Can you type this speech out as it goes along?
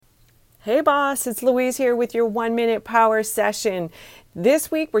Hey boss, it's Louise here with your 1 minute power session.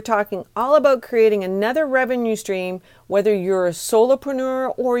 This week we're talking all about creating another revenue stream, whether you're a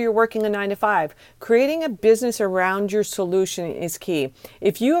solopreneur or you're working a 9 to 5. Creating a business around your solution is key.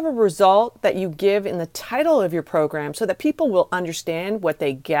 If you have a result that you give in the title of your program so that people will understand what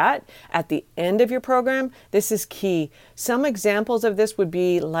they get at the end of your program, this is key. Some examples of this would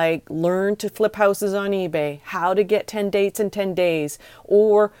be like learn to flip houses on eBay, how to get 10 dates in 10 days,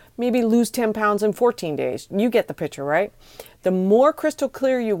 or maybe lose 10 pounds in 14 days. You get the picture, right? The more crystal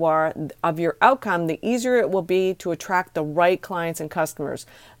clear you are of your outcome, the easier it will be to attract the right clients and customers.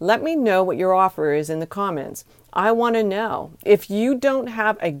 Let me know what your offer is in the comments. I want to know. If you don't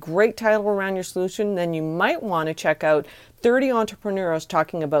have a great title around your solution, then you might want to check out 30 entrepreneurs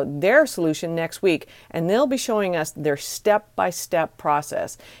talking about their solution next week, and they'll be showing us their step-by-step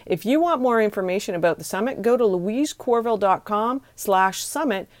process. If you want more information about the summit, go to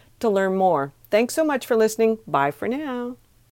louisecorville.com/summit to learn more. Thanks so much for listening. Bye for now.